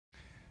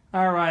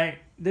All right,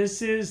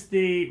 this is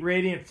the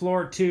radiant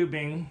floor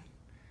tubing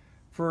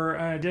for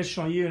an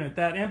additional unit.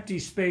 That empty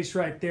space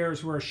right there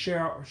is where a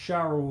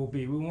shower will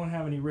be. We won't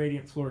have any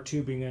radiant floor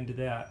tubing into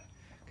that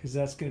because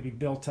that's going to be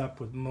built up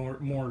with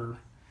mortar.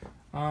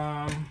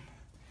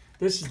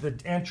 This is the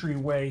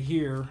entryway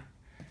here.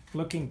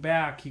 Looking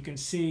back, you can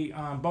see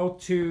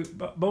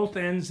both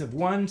ends of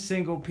one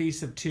single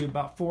piece of tube,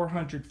 about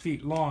 400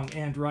 feet long,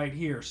 end right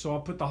here. So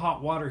I'll put the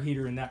hot water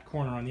heater in that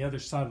corner on the other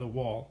side of the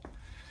wall.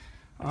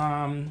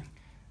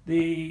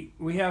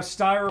 We have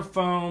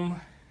styrofoam,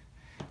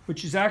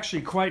 which is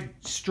actually quite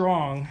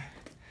strong.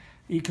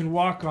 You can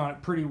walk on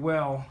it pretty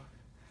well,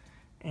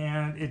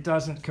 and it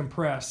doesn't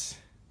compress.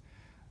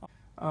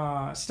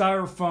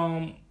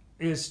 Styrofoam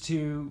is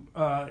to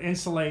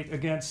insulate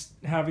against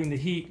having the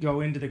heat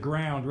go into the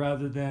ground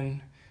rather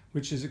than,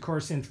 which is of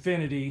course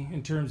infinity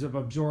in terms of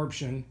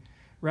absorption,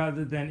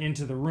 rather than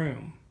into the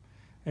room.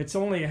 It's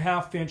only a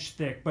 ½ inch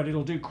thick, but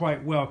it'll do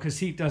quite well because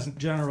heat doesn't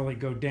generally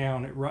go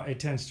down, it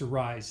tends to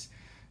rise.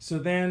 So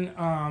then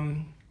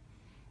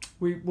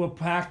we will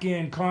pack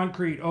in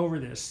concrete over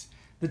this.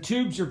 The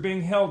tubes are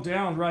being held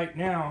down right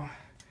now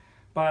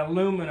by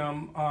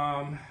aluminum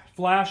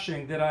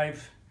flashing that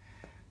I've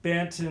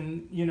bent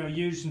and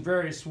used in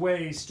various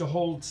ways to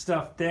hold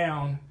stuff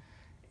down,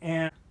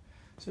 and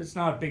so it's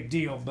not a big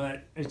deal,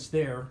 but it's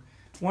there.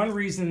 One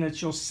reason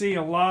that you'll see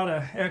a lot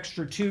of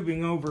extra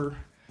tubing over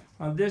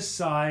on this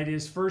side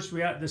is, first, we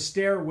got the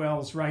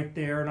stairwells right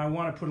there, and I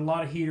want to put a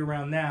lot of heat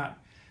around that,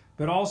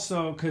 but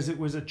also because it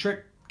was a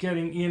trick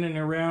getting in and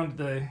around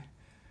the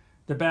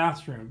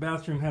bathroom.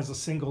 Bathroom has a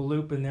single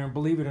loop in there, and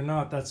believe it or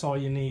not, that's all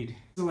you need.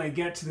 So I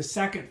get to the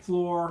second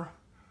floor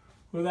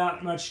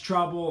without much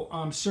trouble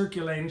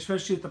circulating,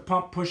 especially with the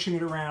pump pushing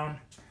it around,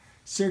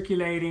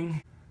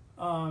 circulating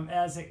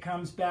as it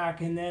comes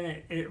back, and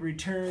then it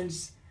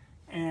returns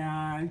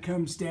and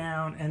comes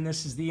down, and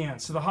this is the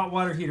end. So the hot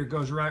water heater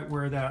goes right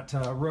where that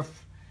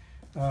roof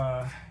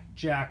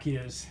jack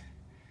is.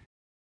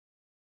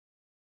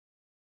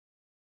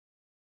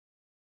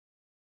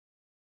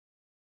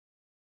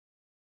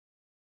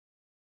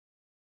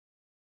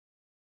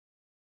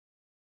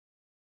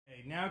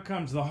 Okay, now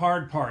comes the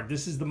hard part.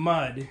 This is the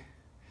mud.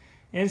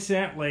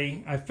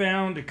 Incidentally, I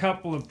found a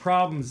couple of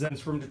problems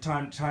from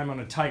time to time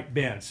on a tight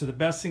bend. So the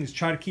best thing is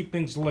try to keep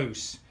things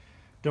loose.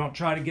 Don't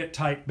try to get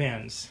tight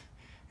bends.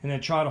 And then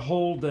try to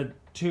hold the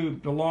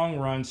tube the long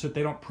run so that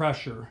they don't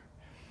pressure.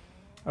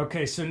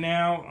 Okay, so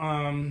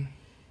now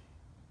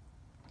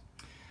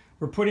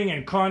we're putting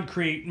in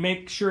concrete.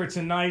 Make sure it's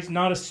a nice,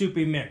 not a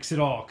soupy mix at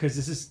all, because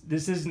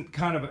this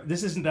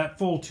isn't that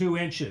full 2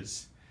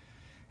 inches.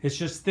 It's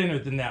just thinner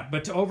than that.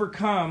 But to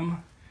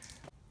overcome.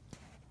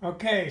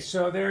 Okay,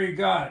 so there you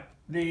got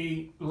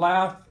the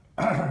lath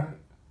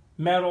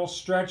metal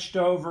stretched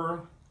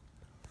over,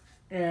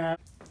 and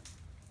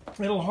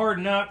it'll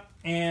harden up,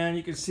 and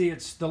you can see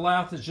the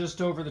lath is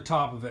just over the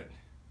top of it.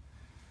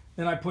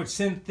 Then I put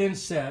thin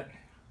set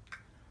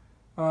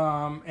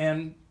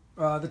and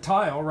the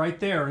tile right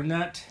there, and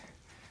that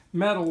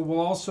metal will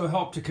also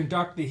help to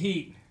conduct the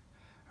heat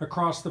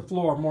across the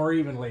floor more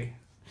evenly.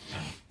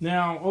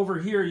 Now over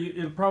here,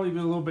 it'll probably be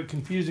a little bit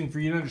confusing for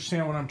you to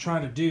understand what I'm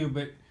trying to do,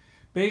 but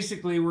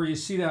basically, where you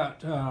see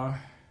that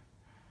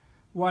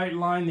white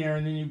line there,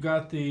 and then you've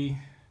got the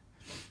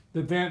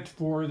vent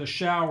for the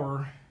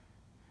shower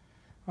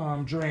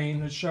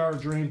drain, the shower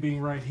drain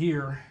being right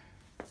here,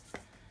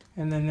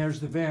 and then there's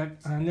the vent,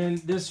 and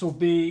then this will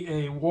be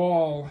a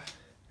wall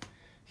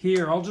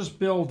here. I'll just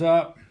build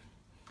up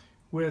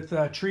with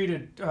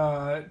treated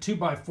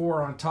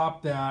 2x4 on top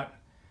of that,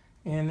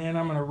 and then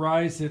I'm going to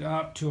rise it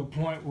up to a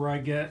point where I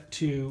get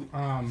to,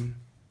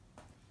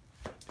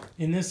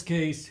 in this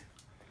case,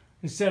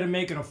 instead of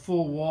making a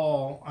full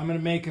wall, I'm going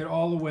to make it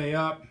all the way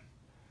up.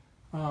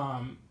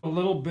 A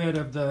little bit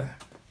of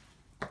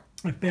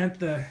I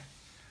bent the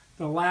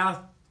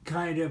lath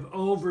kind of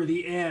over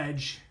the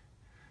edge,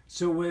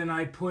 so when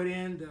I put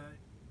in the...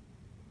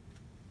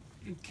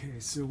 Okay,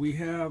 so we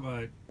have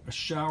a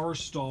shower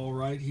stall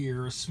right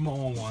here, a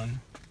small one.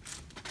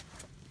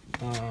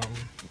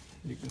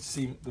 You can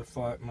see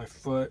my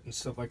foot and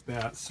stuff like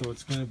that, so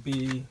it's going to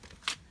be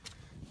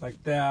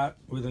like that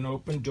with an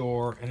open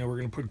door, and then we're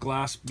going to put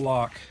glass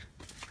block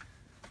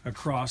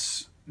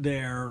across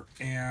there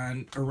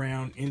and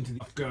around into the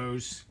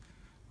goes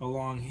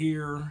along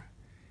here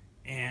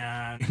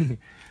and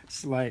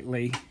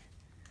slightly.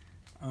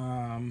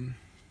 All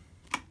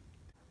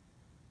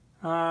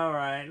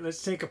right,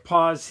 let's take a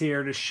pause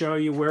here to show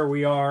you where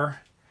we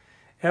are.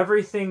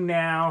 Everything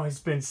now has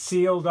been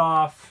sealed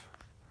off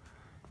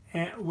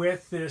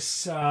with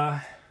this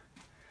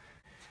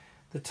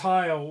the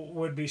tile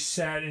would be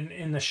set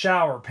in the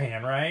shower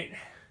pan, right?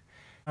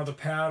 Now the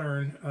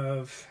pattern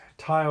of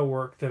tile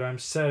work that I'm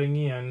setting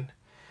in,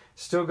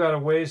 still got a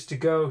ways to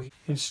go.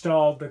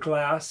 Installed the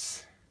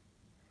glass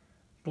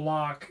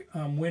block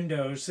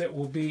windows that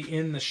will be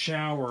in the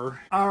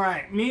shower. All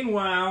right,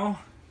 meanwhile,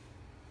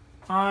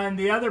 on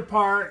the other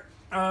part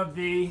of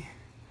the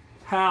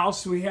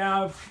house, we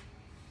have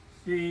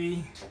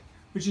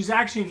which is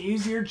actually an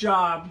easier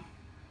job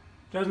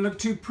Doesn't look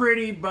too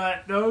pretty,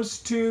 but those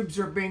tubes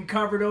are being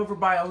covered over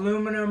by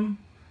aluminum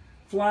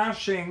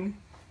flashing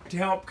to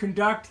help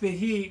conduct the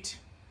heat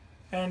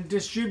and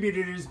distribute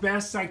it as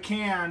best I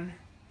can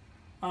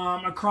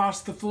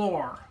across the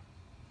floor.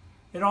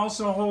 It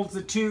also holds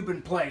the tube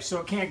in place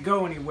so it can't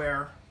go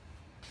anywhere.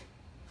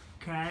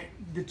 Okay,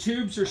 the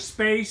tubes are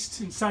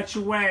spaced in such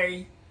a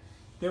way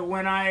that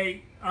when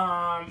I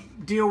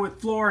deal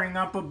with flooring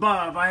up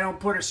above, I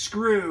don't put a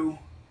screw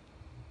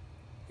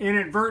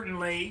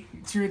inadvertently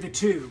through the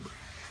tube.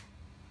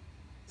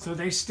 So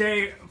they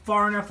stay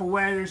far enough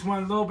away. There's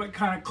one a little bit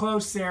kind of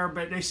close there,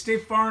 but they stay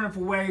far enough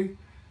away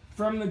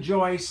from the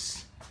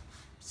joists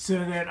so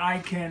that I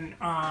can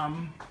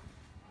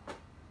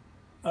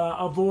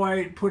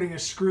avoid putting a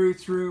screw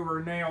through or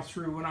a nail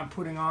through when I'm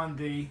putting on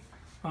the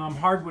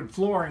hardwood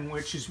flooring,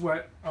 which is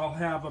what I'll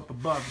have up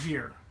above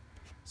here.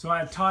 So I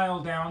have tile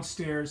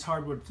downstairs,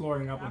 hardwood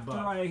flooring up above.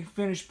 After I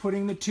finish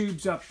putting the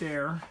tubes up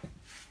there,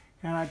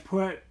 and I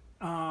put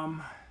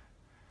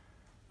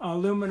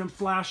aluminum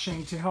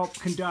flashing to help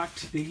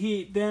conduct the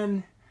heat,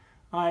 then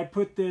I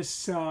put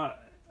this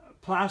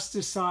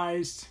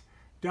plasticized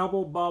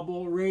double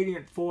bubble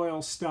radiant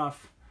foil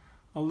stuff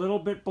a little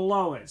bit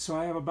below it. So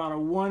I have about a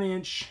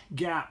 1-inch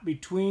gap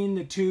between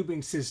the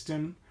tubing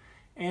system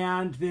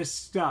and this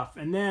stuff.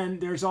 And then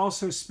there's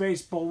also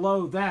space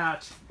below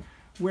that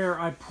where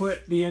I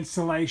put the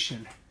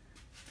insulation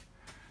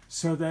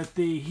so that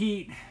the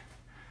heat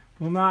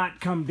will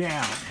not come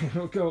down.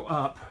 It'll go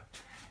up.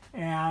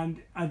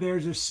 And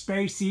there's a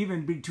space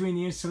even between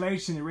the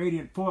insulation and the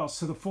radiant foil.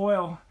 So the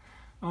foil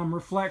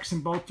reflects in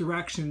both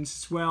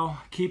directions as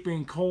well,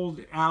 keeping cold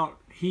out,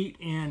 heat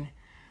in,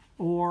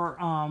 or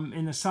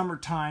in the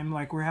summertime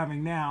like we're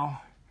having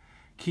now,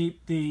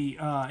 keep the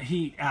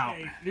heat out.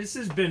 Okay, this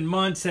has been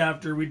months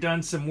after we've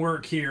done some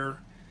work here,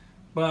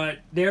 but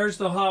there's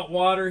the hot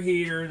water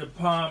heater, the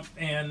pump,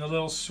 and the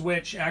little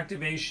switch,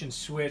 activation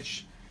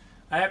switch.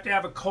 I have to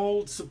have a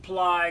cold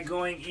supply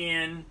going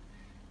in,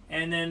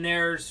 and then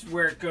there's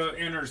where it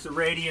enters the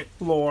radiant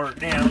floor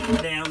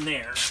down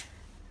there.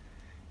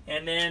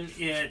 And then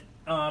it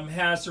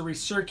has a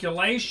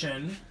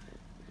recirculation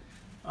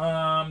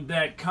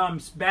that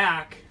comes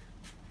back.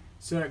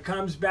 So it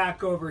comes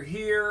back over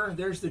here.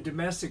 There's the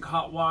domestic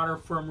hot water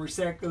from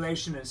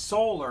recirculation and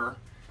solar.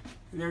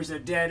 There's a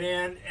dead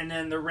end, and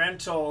then the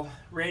rental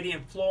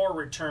radiant floor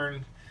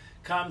return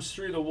comes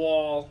through the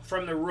wall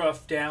from the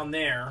roof down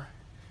there.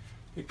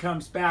 It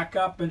comes back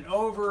up and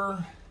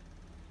over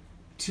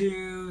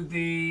to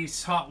the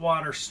hot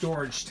water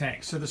storage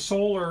tank. So the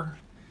solar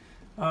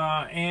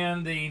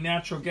and the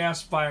natural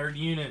gas fired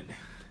unit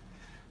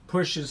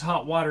pushes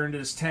hot water into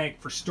this tank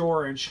for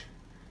storage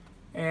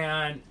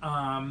and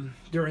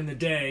during the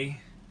day,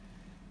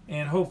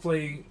 and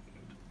hopefully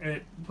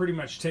it pretty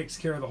much takes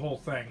care of the whole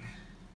thing.